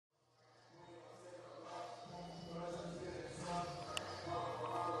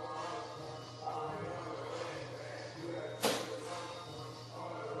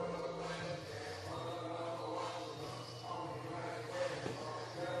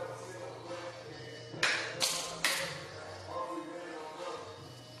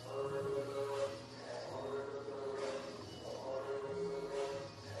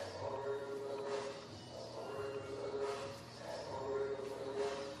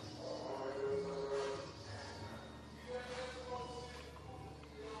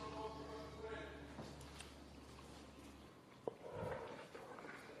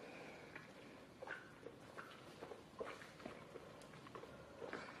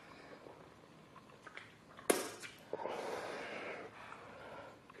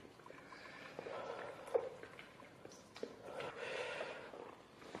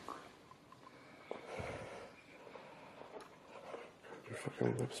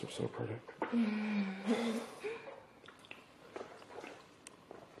fucking lips are so pretty.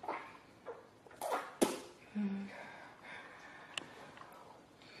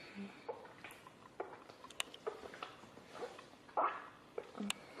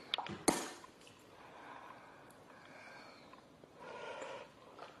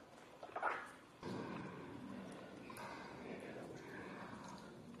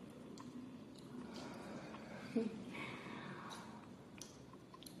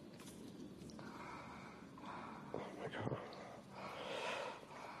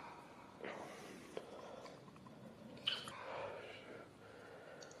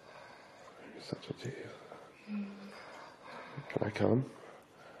 Such a tease. Can I come?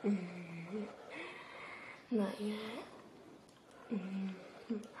 Not yet.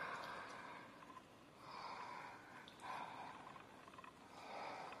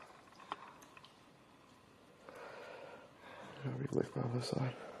 Let me lick my other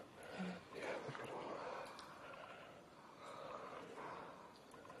side. Yeah, lick it all.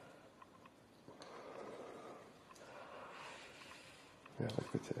 Yeah, lick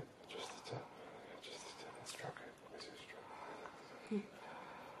the tip. Just the tip. Just the tip. And stroke it. Let me see you stroke it.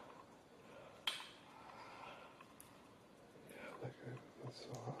 Yeah, lick it. That's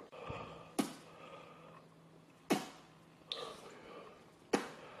so hot.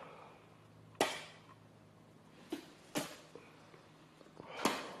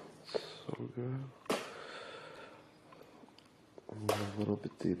 So good. A little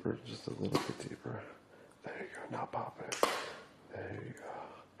bit deeper, just a little bit deeper. There you go. Now pop it. There you go.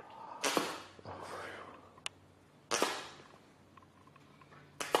 Oh, my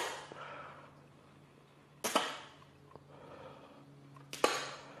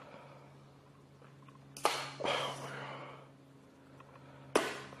God.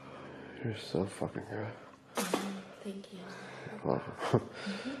 You're so fucking good. Thank you. You're welcome.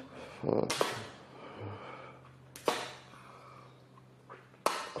 Fuck.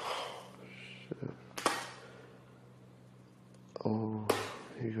 Oh,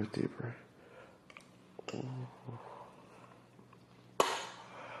 you go deeper. Oh.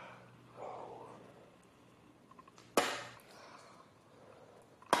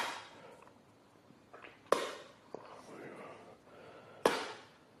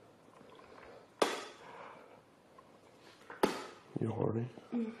 You horny?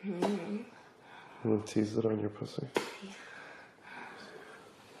 Mm-hmm. You want to tease it on your pussy? Yeah.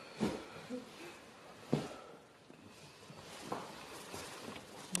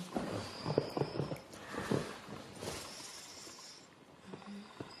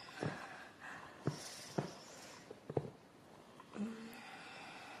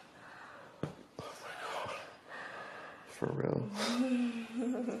 For real?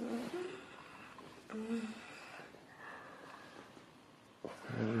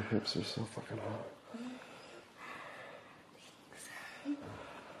 Man, your hips are so fucking hot.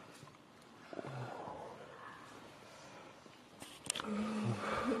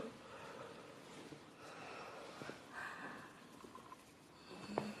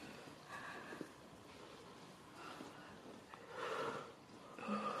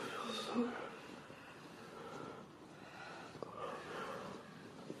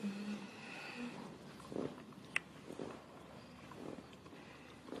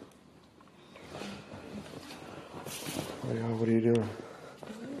 Oh, yeah, what are you doing?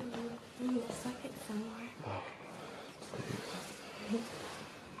 Suck it some more. Oh, please.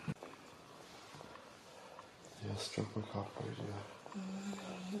 Yeah, stroke my cock, please, yeah.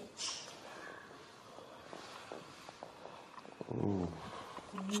 Ooh.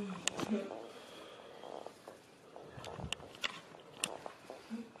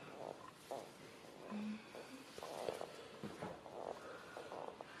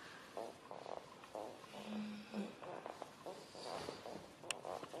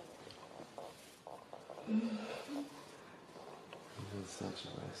 That's such a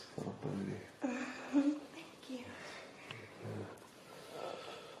nice full booty. Thank you.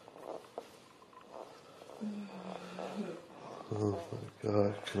 Oh my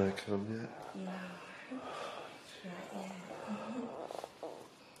God, can I come yet? No. Not yet.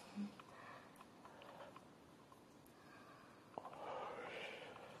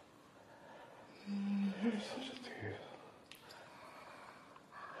 You're such a tease.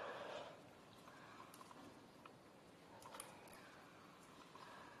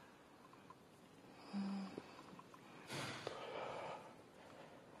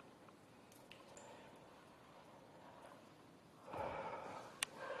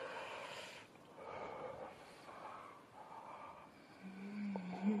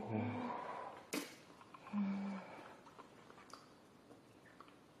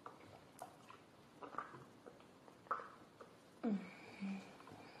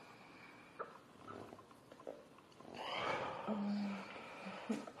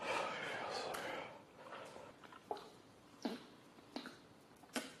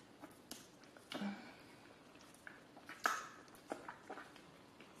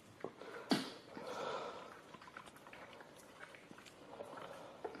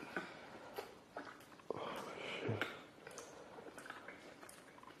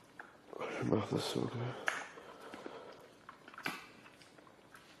 Your mouth is so good.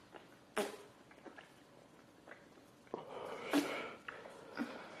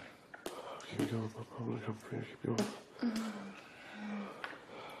 Keep going, I'm gonna come for you. Keep going.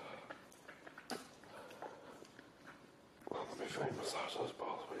 Let me feel you massage those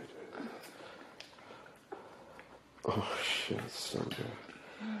balls while you do it. Oh shit, it's so good.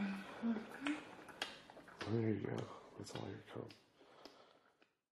 There you go. That's all your cum.